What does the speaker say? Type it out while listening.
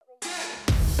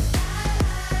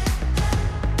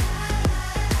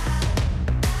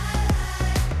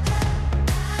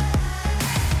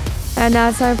And now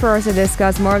it's time for us to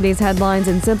discuss more of these headlines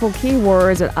in simple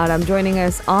keywords with Adam joining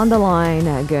us on the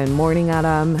line. Good morning,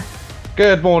 Adam.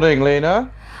 Good morning,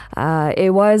 Lena.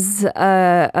 It was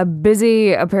a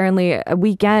busy, apparently, a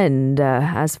weekend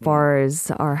as far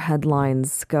as our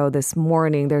headlines go this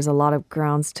morning. There's a lot of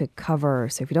grounds to cover.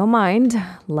 So if you don't mind,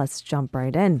 let's jump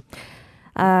right in.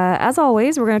 As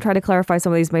always, we're going to try to clarify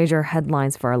some of these major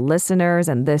headlines for our listeners.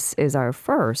 And this is our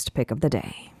first pick of the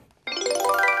day.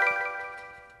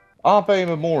 Abe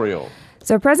Memorial.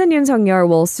 So President Yoon Suk-yeol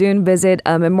will soon visit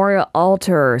a memorial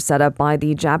altar set up by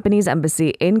the Japanese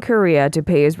embassy in Korea to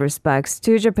pay his respects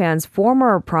to Japan's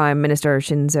former Prime Minister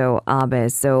Shinzo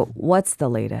Abe. So what's the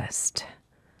latest?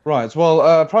 Right.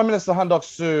 Well, Prime Minister Han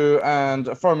Duck-soo and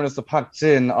Foreign Minister Park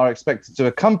Jin are expected to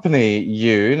accompany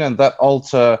Yoon, and that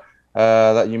altar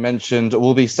that you mentioned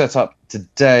will be set up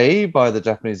today by the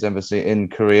Japanese embassy in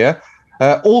Korea.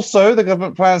 Also, the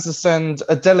government plans to send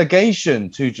a delegation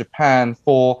to Japan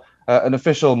for an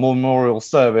official memorial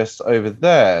service over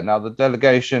there. Now, the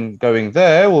delegation going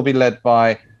there will be led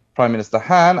by Prime Minister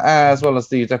Han, as well as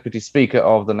the Deputy Speaker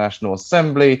of the National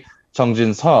Assembly, Chung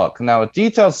Jin-seok. Now, a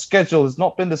detailed schedule has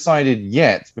not been decided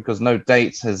yet because no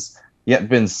date has yet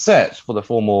been set for the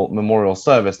formal memorial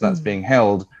service that's being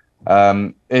held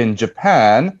in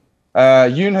Japan.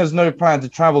 Yoon has no plan to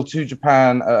travel to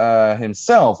Japan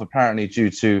himself, apparently due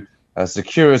to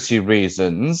security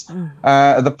reasons.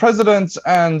 The president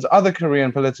and other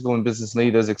Korean political and business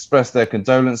leaders expressed their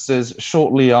condolences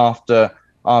shortly after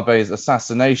Abe's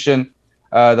assassination.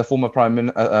 The former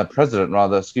president, Moon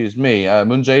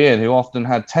Jae-in, who often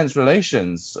had tense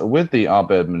relations with the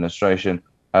Abe administration,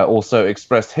 also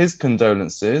expressed his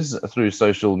condolences through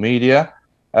social media.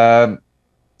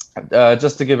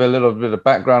 Just to give a little bit of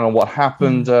background on what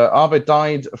happened, Abe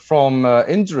died from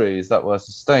injuries that were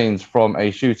sustained from a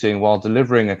shooting while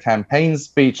delivering a campaign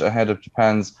speech ahead of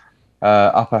Japan's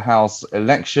upper house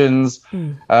elections.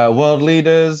 World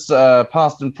leaders,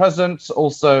 past and present,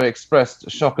 also expressed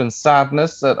shock and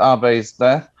sadness at Abe's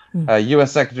death.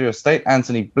 U.S. Secretary of State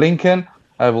Antony Blinken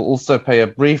will also pay a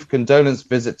brief condolence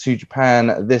visit to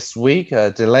Japan this week,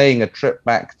 delaying a trip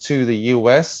back to the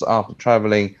U.S. after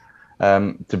traveling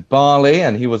to Bali,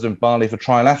 and he was in Bali for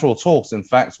trilateral talks, in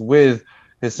fact, with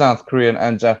his South Korean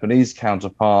and Japanese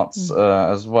counterparts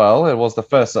as well. It was the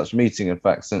first such meeting, in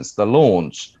fact, since the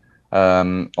launch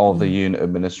of the Yoon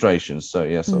administration. So,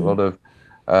 yes, a lot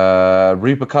of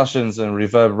repercussions and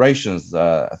reverberations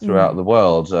throughout the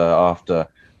world after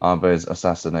Abe's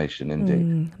assassination,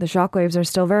 indeed. The shockwaves are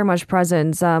still very much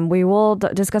present. We will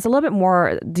discuss a little bit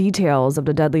more details of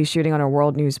the deadly shooting on our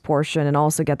world news portion and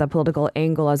also get the political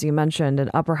angle. As you mentioned,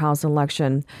 an upper house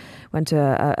election went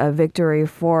to a victory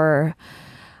for,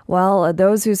 well,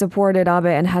 those who supported Abe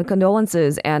and had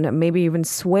condolences and maybe even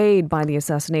swayed by the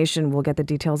assassination. We'll get the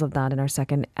details of that in our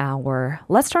second hour.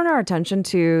 Let's turn our attention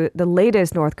to the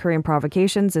latest North Korean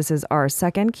provocations. This is our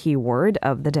second keyword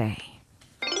of the day.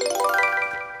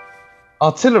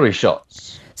 Artillery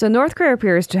shots. So North Korea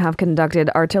appears to have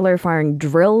conducted artillery firing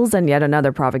drills and yet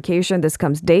another provocation. This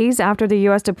comes days after the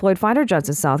U.S. deployed fighter jets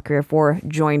to South Korea for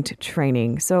joint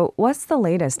training. So what's the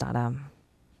latest, Adam?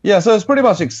 Yeah, so it's pretty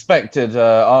much expected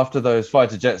after those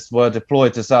fighter jets were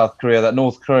deployed to South Korea that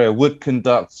North Korea would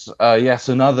conduct yet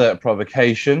another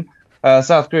provocation.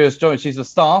 South Korea's Joint Chiefs of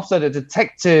Staff said it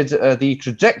detected the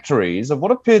trajectories of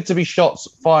what appeared to be shots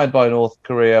fired by North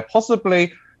Korea,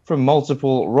 possibly from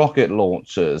multiple rocket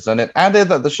launchers. And it added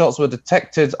that the shots were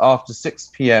detected after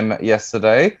 6 p.m.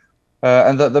 yesterday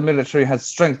and that the military had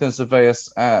strengthened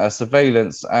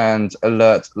surveillance and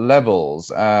alert levels.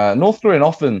 North Korea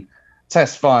often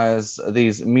test fires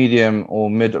these medium or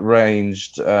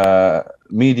mid-ranged,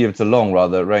 medium to long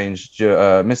rather, ranged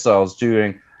missiles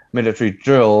during military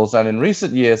drills. And in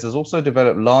recent years, has also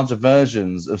developed larger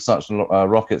versions of such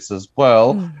rockets as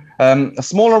well.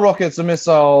 Smaller rockets and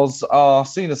missiles are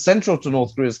seen as central to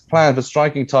North Korea's plan for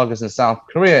striking targets in South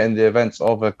Korea in the event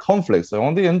of a conflict. So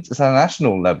on the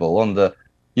international level, on the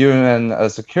UN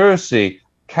Security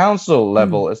Council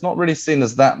level, it's not really seen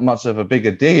as that much of a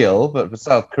bigger deal. But for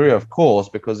South Korea, of course,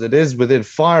 because it is within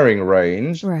firing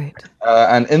range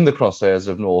and in the crosshairs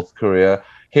of North Korea,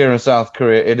 here in South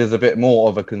Korea, it is a bit more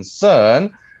of a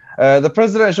concern. The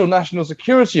Presidential National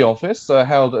Security Office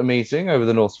held a meeting over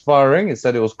the North's firing. It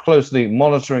said it was closely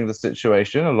monitoring the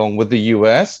situation along with the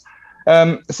US.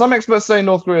 Some experts say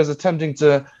North Korea is attempting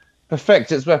to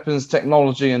perfect its weapons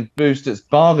technology and boost its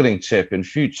bargaining chip in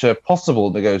future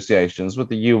possible negotiations with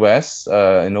the US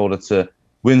in order to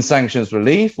win sanctions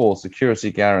relief or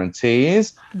security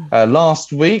guarantees.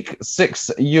 Last week,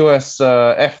 6 US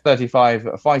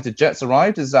F-35 fighter jets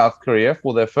arrived in South Korea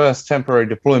for their first temporary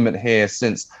deployment here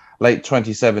since late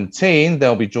 2017.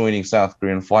 They'll be joining South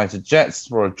Korean fighter jets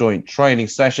for a joint training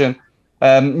session.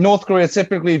 North Korea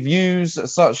typically views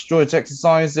such joint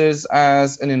exercises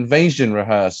as an invasion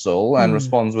rehearsal and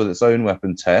responds with its own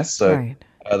weapon tests. So Right.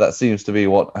 that seems to be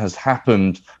what has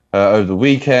happened over the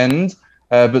weekend.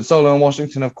 But Seoul and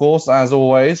Washington, of course, as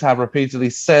always, have repeatedly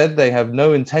said they have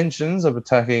no intentions of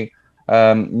attacking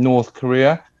North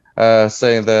Korea,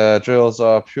 saying their drills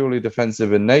are purely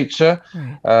defensive in nature.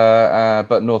 Right.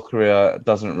 But North Korea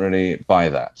doesn't really buy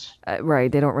that.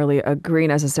 Right. They don't really agree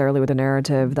necessarily with the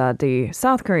narrative that the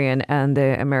South Korean and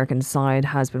the American side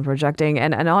has been projecting.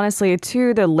 And honestly,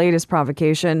 to the latest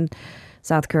provocation,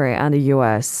 South Korea and the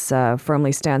U.S.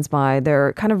 Firmly stands by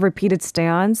their kind of repeated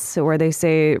stance where they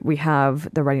say we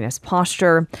have the readiness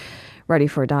posture, ready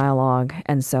for dialogue,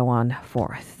 and so on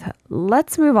forth.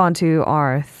 Let's move on to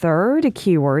our third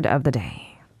keyword of the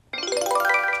day.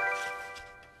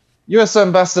 U.S.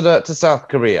 Ambassador to South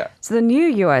Korea. So the new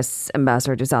U.S.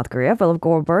 ambassador to South Korea, Philip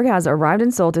Goldberg, has arrived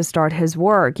in Seoul to start his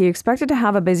work. He expected to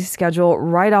have a busy schedule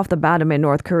right off the bat amid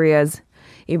North Korea's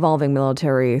evolving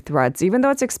military threats. Even though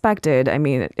it's expected, I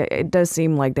mean, it does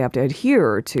seem like they have to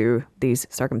adhere to these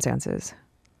circumstances.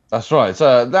 That's right.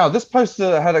 Now, this post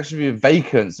had actually been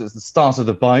vacant since the start of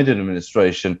the Biden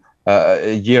administration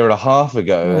a year and a half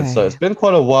ago. Right. And so it's been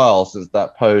quite a while since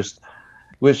that post,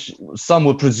 which some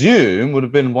would presume would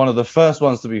have been one of the first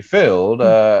ones to be filled,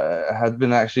 had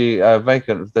been actually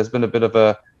vacant. There's been a bit of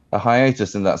a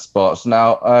hiatus in that spot.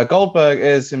 Now, Goldberg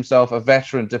is himself a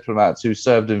veteran diplomat who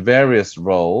served in various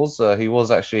roles. He was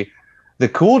actually the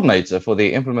coordinator for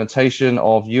the implementation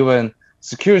of UN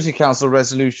Security Council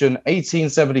Resolution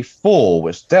 1874,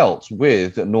 which dealt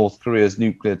with North Korea's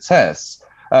nuclear tests.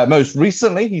 Most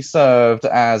recently, he served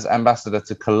as ambassador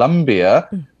to Colombia,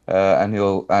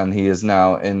 and he is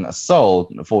now in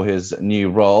Seoul for his new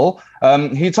role.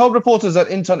 He told reporters at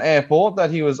Incheon Airport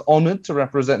that he was honored to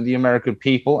represent the American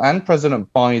people and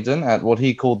President Biden at what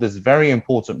he called this very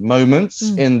important moment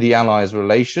in the allies'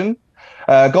 relation.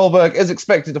 Goldberg is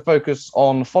expected to focus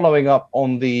on following up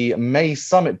on the May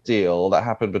summit deal that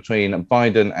happened between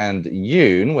Biden and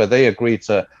Yoon, where they agreed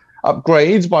to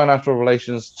upgrade bilateral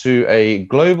relations to a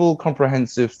global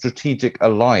comprehensive strategic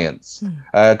alliance.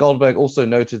 Goldberg also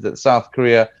noted that South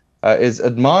Korea is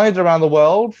admired around the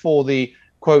world for the,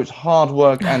 quote, hard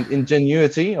work and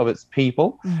ingenuity of its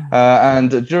people.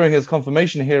 And during his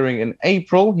confirmation hearing in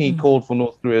April, he called for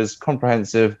North Korea's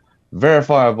comprehensive,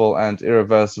 verifiable and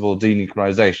irreversible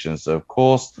denuclearization. So, of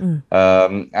course,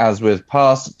 as with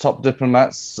past top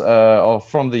diplomats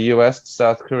from the US to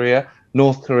South Korea,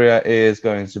 North Korea is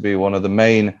going to be one of the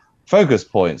main focus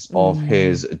points of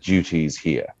his duties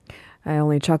here. I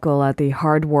only chuckle at the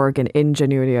hard work and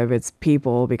ingenuity of its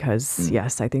people because,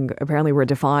 yes, I think apparently we're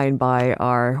defined by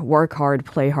our work hard,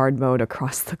 play hard mode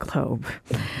across the globe.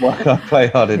 Work hard, play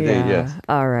hard indeed, yes.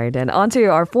 All right, and on to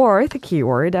our fourth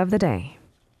keyword of the day.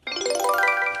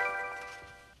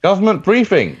 Government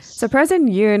briefings. So President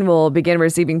Yoon will begin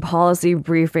receiving policy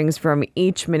briefings from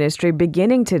each ministry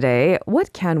beginning today.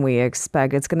 What can we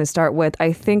expect? It's going to start with,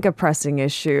 I think, a pressing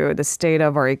issue, the state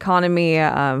of our economy,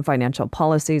 financial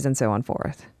policies, and so on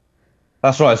forth.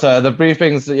 That's right. So the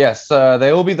briefings, yes,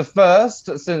 they will be the first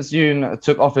since Yoon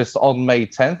took office on May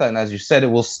 10th. And as you said,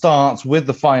 it will start with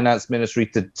the finance ministry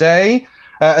today,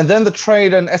 and then the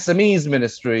trade and SMEs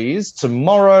ministries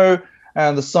tomorrow,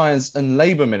 and the Science and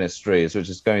Labour Ministries, which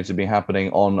is going to be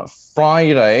happening on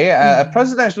Friday. A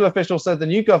presidential official said the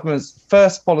new government's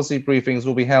first policy briefings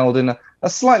will be held in a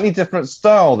slightly different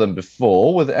style than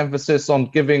before, with emphasis on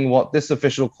giving what this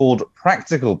official called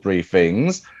practical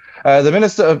briefings. The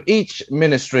minister of each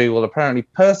ministry will apparently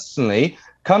personally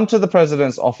come to the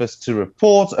president's office to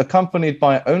report, accompanied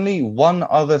by only one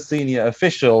other senior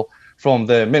official from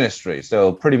their ministry. So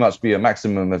it'll pretty much be a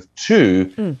maximum of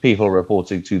two people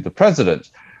reporting to the president.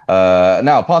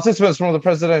 Now, participants from the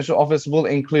presidential office will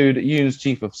include Yoon's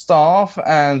chief of staff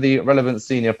and the relevant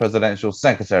senior presidential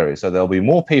secretary. So there'll be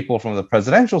more people from the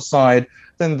presidential side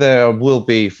than there will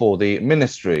be for the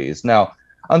ministries. Now,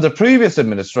 under previous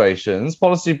administrations,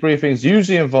 policy briefings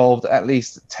usually involved at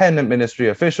least 10 ministry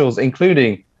officials,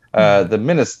 including the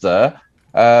minister.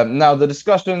 Now, the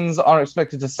discussions are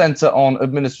expected to center on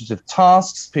administrative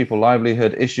tasks, people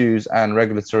livelihood issues, and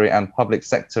regulatory and public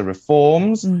sector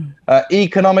reforms.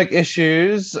 Economic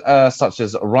issues, such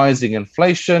as rising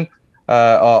inflation,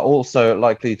 are also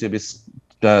likely to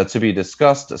be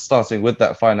discussed, starting with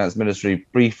that finance ministry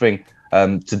briefing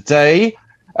today.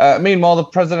 Meanwhile, the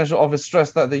presidential office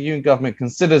stressed that the Yoon government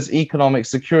considers economic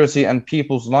security and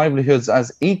people's livelihoods as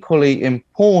equally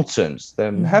important.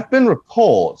 There have been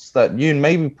reports that Yoon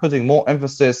may be putting more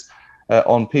emphasis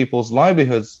on people's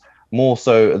livelihoods more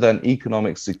so than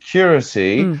economic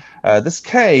security. This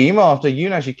came after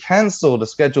Yoon actually cancelled a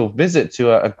scheduled visit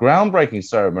to a groundbreaking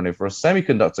ceremony for a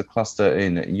semiconductor cluster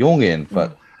in Yongin.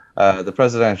 But the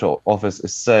presidential office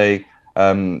is saying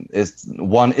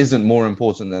one isn't more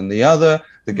important than the other.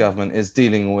 The government is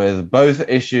dealing with both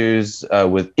issues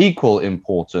with equal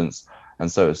importance.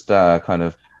 And so it's kind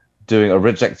of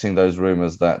rejecting those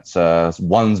rumors that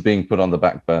one's being put on the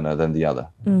back burner than the other.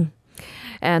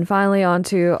 And finally, on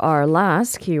to our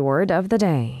last keyword of the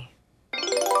day.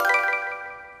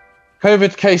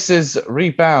 COVID cases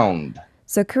rebound.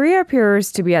 So Korea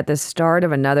appears to be at the start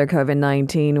of another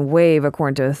COVID-19 wave,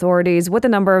 according to authorities, with the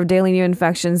number of daily new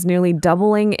infections nearly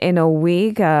doubling in a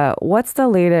week. What's the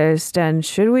latest, and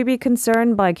should we be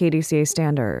concerned by KDCA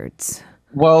standards?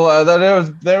 Well,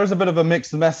 there is a bit of a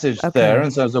mixed message there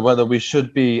in terms of whether we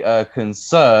should be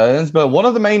concerned. But one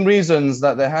of the main reasons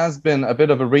that there has been a bit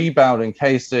of a rebound in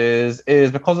cases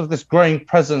is because of this growing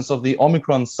presence of the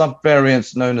Omicron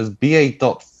subvariant known as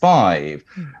BA.5.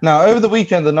 Now, over the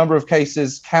weekend, the number of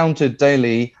cases counted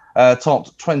daily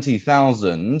topped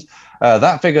 20,000.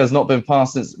 That figure has not been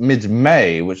passed since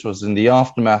mid-May, which was in the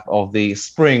aftermath of the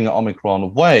spring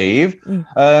Omicron wave.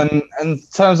 In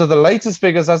terms of the latest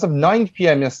figures, as of 9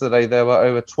 p.m. yesterday, there were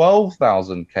over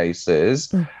 12,000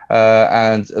 cases.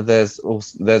 And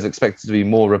there's expected to be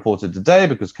more reported today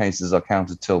because cases are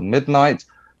counted till midnight.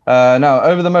 Now,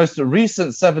 over the most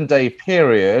recent 7-day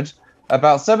period,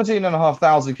 about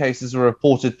 17,500 cases were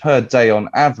reported per day on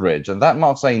average, and that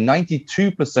marks a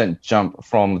 92% jump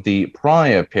from the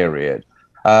prior period.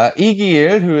 Lee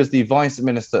Gi-il, who is the Vice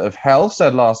Minister of Health,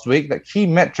 said last week that key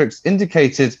metrics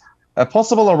indicated a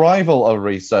possible arrival of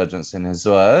resurgence, in his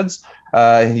words.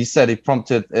 He said it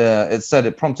prompted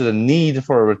a need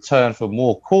for a return for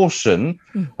more caution.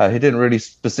 He didn't really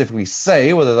specifically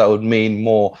say whether that would mean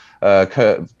more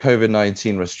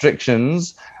COVID-19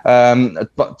 restrictions.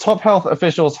 But top health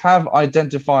officials have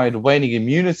identified waning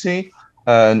immunity,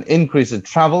 an increase in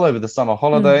travel over the summer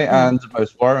holiday, and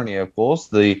most worryingly, of course,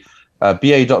 the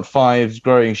BA.5's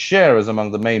growing share is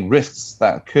among the main risks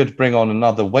that could bring on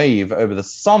another wave over the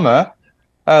summer.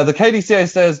 The KDCA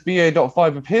says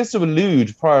BA.5 appears to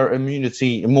elude prior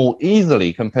immunity more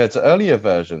easily compared to earlier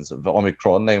versions of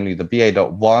Omicron, namely the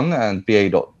BA.1 and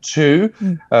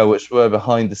BA.2, which were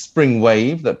behind the spring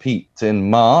wave that peaked in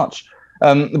March.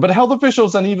 But health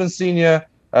officials and even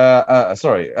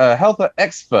health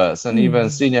experts and even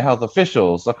senior health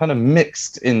officials are kind of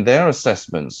mixed in their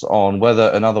assessments on whether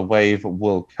another wave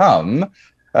will come.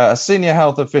 A senior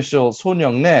health official, Son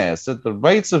Young-nae, said the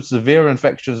rates of severe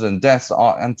infections and deaths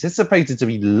are anticipated to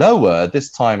be lower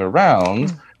this time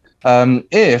around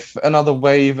if another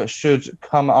wave should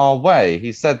come our way.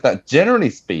 He said that generally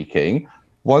speaking,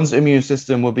 one's immune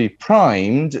system will be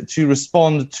primed to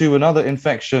respond to another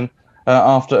infection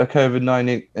after a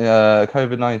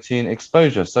COVID-19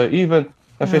 exposure. So even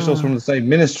officials from the same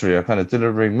ministry are kind of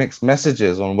delivering mixed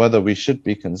messages on whether we should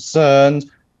be concerned.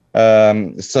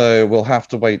 So we'll have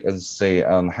to wait and see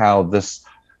how this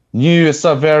new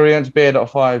subvariant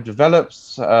BA.5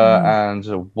 develops and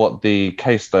what the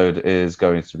caseload is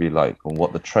going to be like, or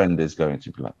what the trend is going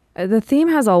to be like. The theme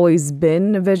has always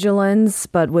been vigilance,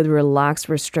 but with relaxed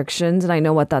restrictions. And I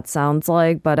know what that sounds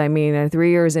like. But I mean, 3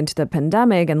 years into the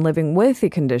pandemic and living with the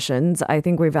conditions, I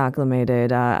think we've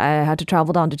acclimated. I had to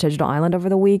travel down to Jeju Island over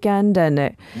the weekend, and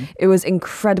it was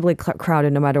incredibly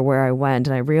crowded no matter where I went.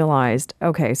 And I realized,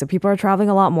 okay, so people are traveling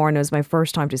a lot more, and it was my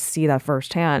first time to see that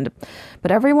firsthand.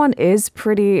 But everyone is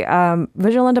pretty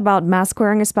vigilant about mask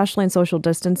wearing, especially in social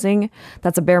distancing.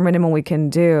 That's a bare minimum we can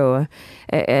do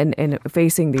in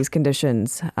facing these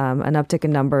conditions. An uptick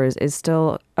in numbers is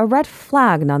still a red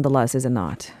flag nonetheless, is it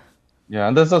not? Yeah,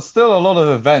 and there's still a lot of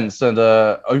events and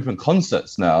open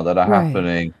concerts now that are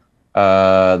happening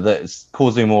that's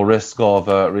causing more risk of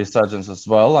resurgence as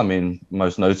well. I mean,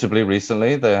 most notably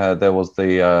recently, there was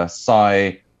the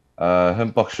Psy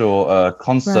Hyunbok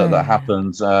concert that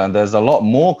happened, and there's a lot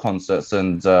more concerts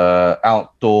and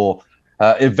outdoor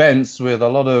events with a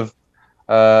lot of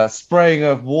spraying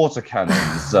of water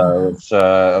cannons, which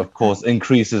of course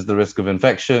increases the risk of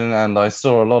infection. And I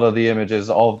saw a lot of the images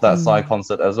of that Psy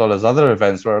concert as well as other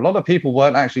events where a lot of people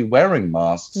weren't actually wearing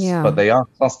masks, but they are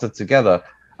clustered together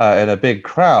in a big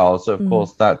crowd. So of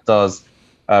course that does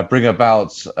bring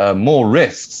about more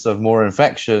risks of more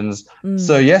infections.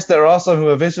 So yes, there are some who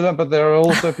are vigilant, but there are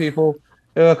also people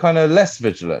who are kind of less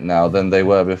vigilant now than they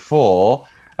were before.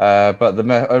 But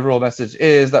the overall message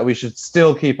is that we should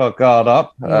still keep our guard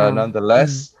up.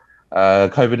 Nonetheless,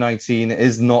 COVID-19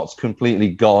 is not completely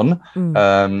gone.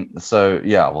 So,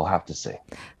 yeah, we'll have to see.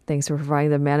 Thanks for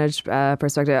providing the managed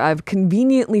perspective. I've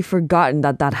conveniently forgotten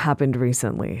that happened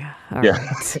recently. All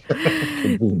right.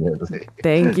 Conveniently.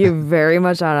 Thank you very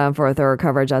much, Anna, for a thorough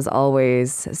coverage as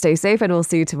always. Stay safe and we'll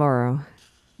see you tomorrow.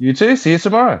 You too. See you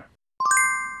tomorrow.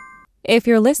 If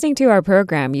you're listening to our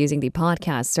program using the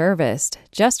podcast service,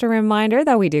 just a reminder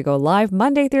that we do go live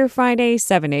Monday through Friday,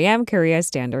 7 a.m. Korea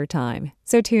Standard Time.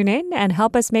 So tune in and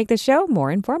help us make the show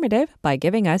more informative by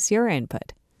giving us your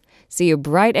input. See you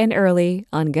bright and early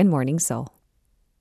on Good Morning Seoul.